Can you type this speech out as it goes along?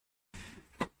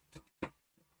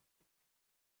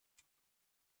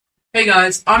Hey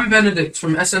guys, I'm Benedict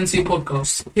from SNT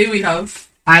Podcast. Here we have...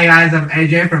 Hi guys, I'm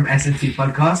AJ from SNT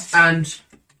Podcast. And...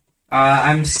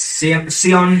 I'm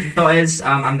Sion Torres.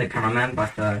 I'm the cameraman,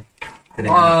 but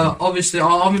obviously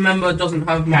our other member doesn't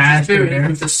have much experience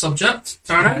with this subject.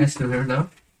 Turner? Still here though.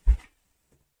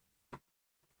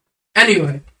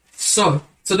 Anyway, so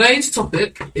today's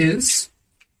topic is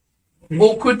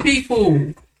awkward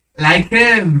people. Like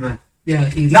him. Yeah,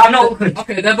 he's... No, I'm not awkward.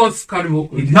 Okay, they're both kind of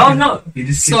awkward. No. He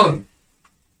just So...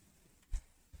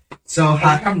 So,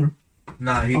 camera.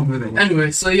 no, he's moving.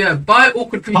 Anyway, so yeah, by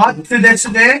awkward people... Part to this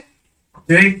today.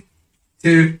 3,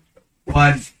 2,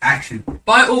 1, action.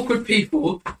 By awkward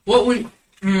people, what we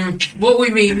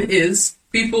mean is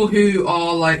people who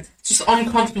are like just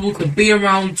uncomfortable to be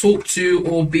around, talk to,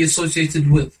 or be associated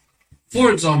with.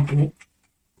 For example,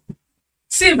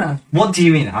 Seaman. What do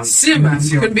you mean? Seaman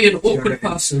could be an awkward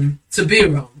person to be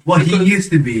around. What he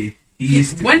used to be.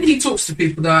 When he talks to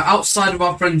people that are outside of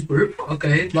our friends group,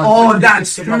 okay? Like, Oh,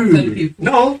 that's about 10 true. people,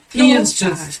 No, he no, is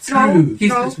just that's true. He's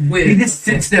No. just weird. He just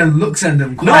sits there and looks at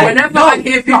them. No, whenever I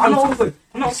hear people, I'm not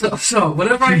awkward. so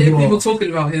whenever I hear people talking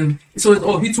about him, it's always,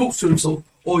 oh, he talks to himself.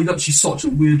 Oh, he's actually such a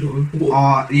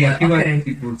weirdo. Yeah, Okay.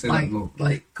 people say that a lot.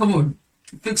 Like, come on,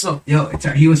 fix up. Yo,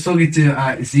 he was talking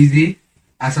to ZZ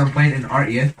at some point in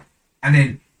art, yeah? And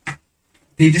then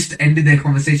they just ended their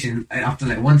conversation after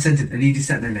like one sentence, and he just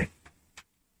sat there like,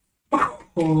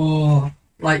 Oh,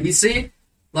 like you see,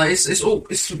 like it's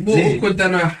more awkward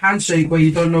than a handshake where you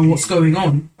don't know what's going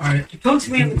on. All right. Talk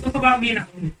to me. Talk about me now.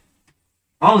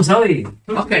 Oh, Zoe.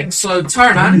 Okay, so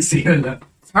Taranan.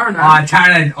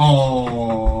 Taran.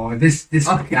 Oh, this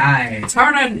Okay. guy.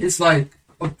 Taranan is like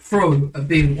a pro at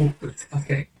being awkward.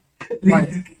 Okay,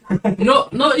 like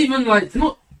not even like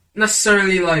not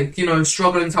necessarily like, you know,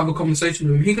 struggling to have a conversation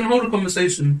with him. He can hold a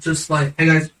conversation, just like Hey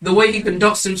guys, the way he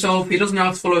conducts himself. He doesn't know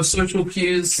how to follow social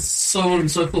cues, so on and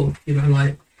so forth. You know,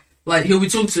 like he'll be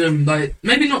talking to him, like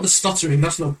maybe not the stuttering,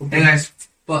 that's not a problem. hey guys,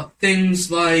 But things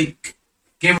like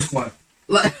Gamer Squad.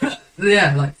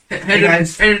 yeah, like Hey,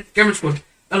 guys. Gamer Squad.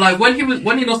 And like when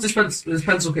he lost his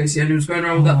pencil case, yeah, and he was going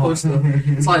around with that poster.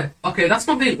 It's like, okay, that's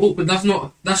not being awkward. That's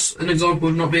an example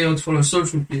of not being able to follow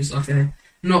social cues. Okay,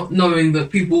 not knowing that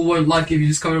people won't like if you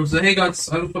just come over and say, hey guys,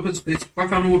 I lost my pencil case.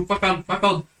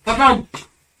 £5.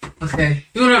 Okay,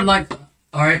 people don't like that.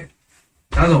 All right.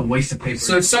 That was a waste of paper.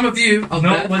 So some of you out No,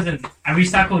 there, it wasn't. I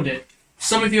recycled it.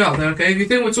 some of you out there, okay, if you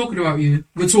think we're talking about you,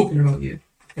 we're talking about you.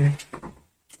 Okay.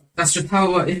 That's just how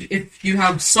it works. If you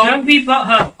have some Don't be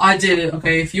butthurt. idea,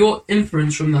 okay, if your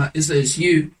inference from that is that it's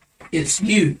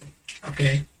you,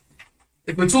 okay?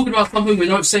 If we're talking about something, we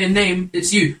don't say a name,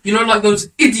 it's you. You know, like those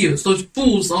idiots, those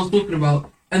fools I was talking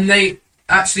about, and they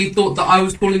actually thought that I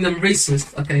was calling them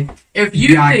racist, okay? If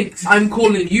you think I'm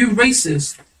calling you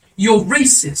racist, you're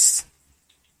racist.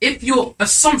 If your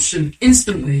assumption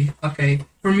instantly, okay,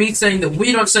 from me saying that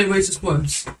we don't say racist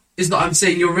words, is that I'm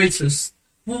saying you're racist,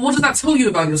 well, what does that tell you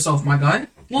about yourself, my guy?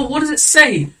 Well, what does it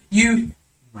say? You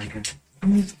my God.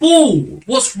 fool!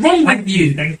 What's wrong with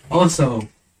you? Also,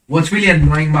 what's really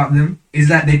annoying about them is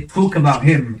that they talk about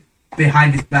him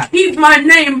behind his back. Keep my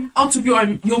name out of your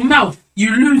mouth, you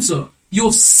loser.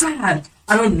 You're sad.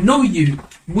 I don't know you.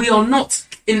 We are not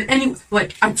in any...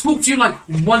 Like, I talk to you like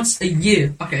once a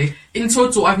year, okay? In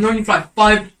total, I've known you for like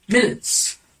 5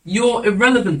 minutes. You're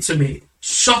irrelevant to me.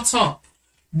 Shut up.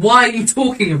 Why are you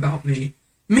talking about me?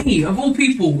 Me, of all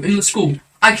people in the school.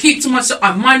 I keep to myself.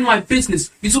 I mind my business.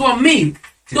 You talk about me.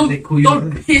 They call you Don't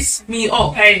relevant? piss me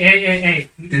off. Hey.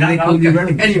 Did they call you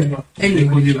relevant?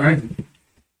 Anyway, right?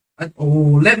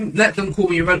 Let them call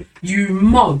me irrelevant. You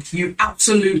mug, you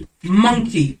absolute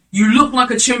monkey. You look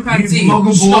like a chimpanzee. You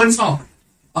muggle-born. Shut up.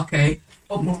 Okay.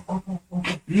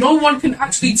 No one can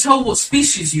actually tell what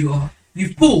species you are.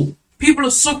 You fool. People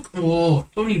are so... Oh,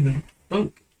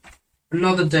 don't.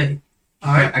 Another day.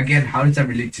 Alright, again, how does that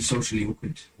relate to socially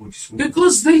awkward? Or just awkward?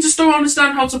 Because they just don't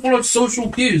understand how to follow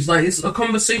social cues. Like, it's a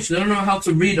conversation. They don't know how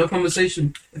to read a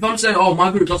conversation. If I'm saying, oh,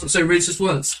 my group doesn't say racist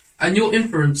words, and your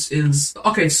inference is...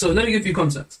 Okay, so let me give you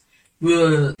context.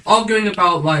 We're arguing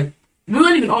about, like... We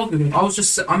weren't even arguing.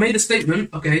 I made a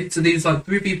statement, okay, to these, like,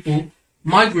 3 people.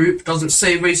 My group doesn't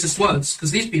say racist words. Because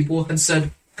these people had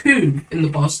said coon in the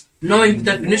past, knowing the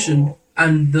definition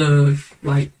and the,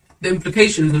 like... the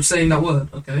implications of saying that word,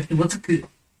 okay? What's a coon?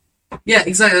 Yeah,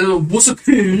 exactly. What's a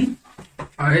coon?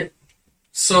 Alright.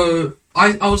 So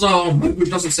I was like, oh, my group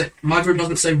doesn't say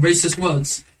racist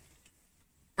words.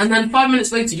 And then 5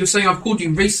 minutes later, you're saying I've called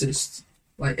you racist.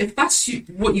 Like, if that's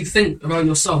what you think about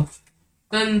yourself,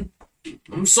 then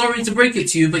I'm sorry to break it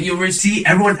to you, but you're racist. See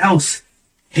everyone else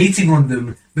hating on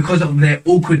them because of their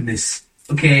awkwardness.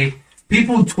 Okay,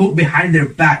 people talk behind their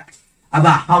back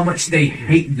about how much they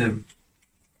hate them.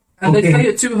 And Okay. they say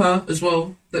it to her as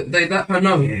well. They let her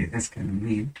know. Yeah, that's kind of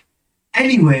mean.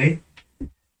 Anyway,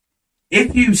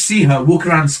 if you see her walk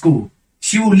around school,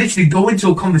 she will literally go into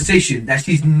a conversation that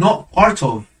she's not part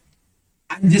of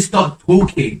and just start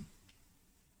talking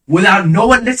without no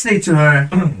one listening to her.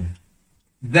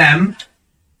 Them,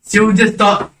 she will just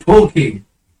start talking.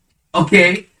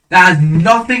 Okay? That has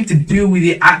nothing to do with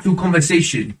the actual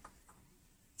conversation.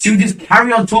 She will just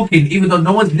carry on talking even though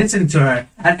no one's listening to her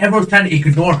and everyone's trying to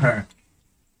ignore her.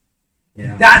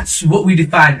 Yeah. That's what we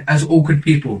define as awkward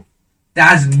people. That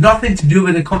has nothing to do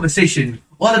with the conversation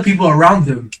or the people around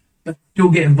them, but still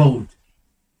get involved.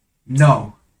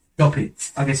 No. Stop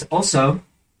it. Okay, so also,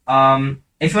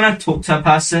 if you want to talk to a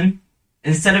person,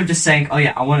 instead of just saying, "Oh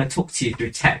yeah, I want to talk to you"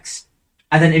 through text,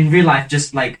 and then in real life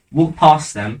just like walk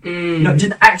past them, no,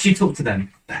 just actually talk to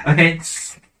them. Okay.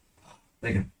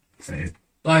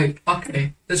 Like,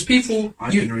 okay, there's people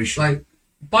Our you generation. like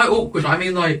by awkward. I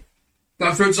mean, like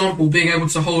for example, being able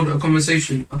to hold a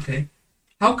conversation. Okay,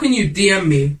 how can you DM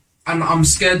me and I'm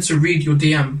scared to read your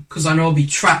DM because I know I'll be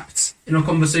trapped in a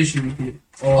conversation with you.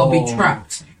 I'll be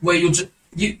trapped where you're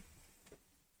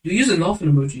using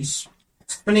laughing emojis.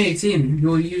 It's 2018.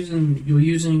 You're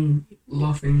using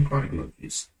laughing crying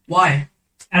emojis. Why?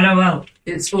 LOL.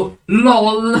 It's for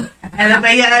lol.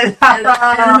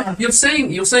 You're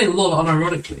saying lol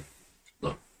unironically.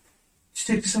 Just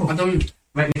take this off. I don't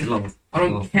I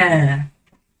don't care.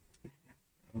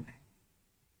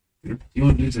 You're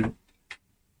a loser.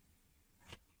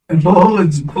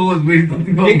 Pause, wait.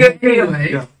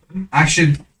 Anyway,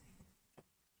 Action.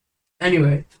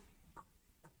 anyway.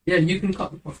 Yeah, you can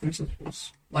cut the podcast, of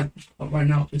course. Like right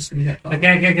now, it's gonna get cut.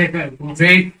 Okay.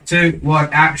 3, 2, 1,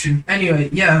 action. Anyway,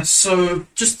 yeah. So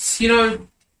just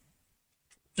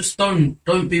just don't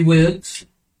be weird.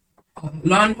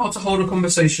 Learn how to hold a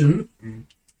conversation.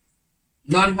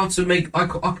 Learn how to make eye.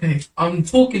 Okay, I'm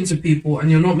talking to people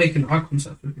and you're not making eye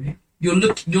contact with me. You're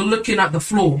looking at the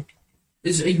floor.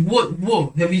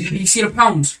 What? Have you seen a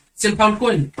pound? Seen a pound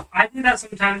coin? I do that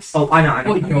sometimes. Oh, I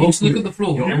know. What? You just look at the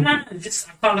floor. No, just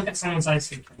I can't look at someone's eyes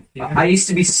sometimes. I used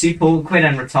to be super awkward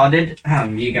and retarded.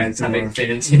 You guys have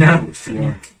experience, you know.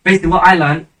 Basically, what I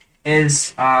learned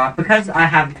is because I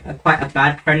have quite a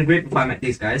bad friend group before I met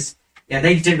these guys. Yeah,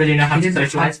 they didn't really know how to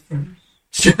socialize.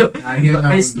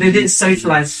 They didn't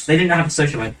socialize. They didn't know how to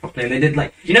socialize properly. And they did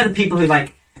like the people who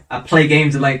like play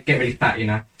games and like get really fat. You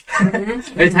know,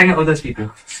 they would hang out with those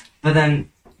people. But then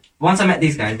once I met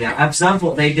these guys, yeah, I observed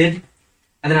what they did,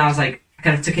 and then I was like, I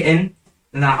kind of took it in,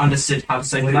 and then I understood how to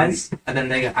socialize. And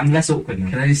then I'm less awkward now.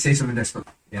 Can I just say something that's not...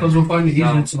 Because we'll find it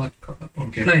easier No. to like cut that part.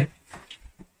 Okay. Play.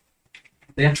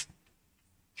 Yeah.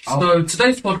 So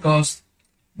today's podcast,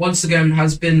 once again,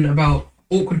 has been about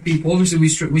awkward people. Obviously,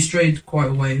 we strayed quite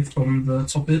away from the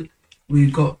topic. We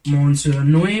got more into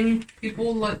annoying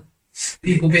people, like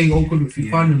people being awkward, which we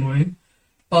find annoying.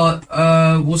 But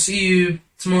we'll see you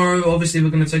tomorrow. Obviously, we're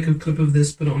going to take a clip of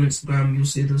this, put it on Instagram. You'll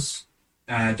see this.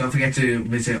 Don't forget to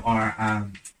visit our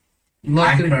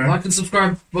Like Anchor. and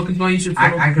subscribe. Welcome to my YouTube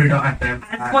channel. Anchor.fm.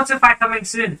 And Spotify coming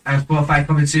soon. And Spotify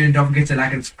coming soon. Don't forget to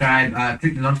like and subscribe.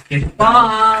 Click the notification.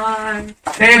 Bye.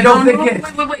 Hey, don't forget.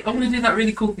 Wait. I'm going to do that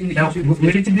really cool thing that No, you do.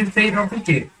 we need to do the say don't think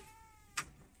it.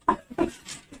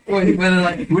 Wait, where they're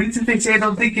like, We need to say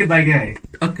don't think it, my guy.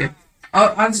 okay.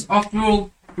 As after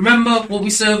all, remember what we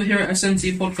say over here at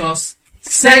SNT Podcast.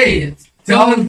 Say it. Don't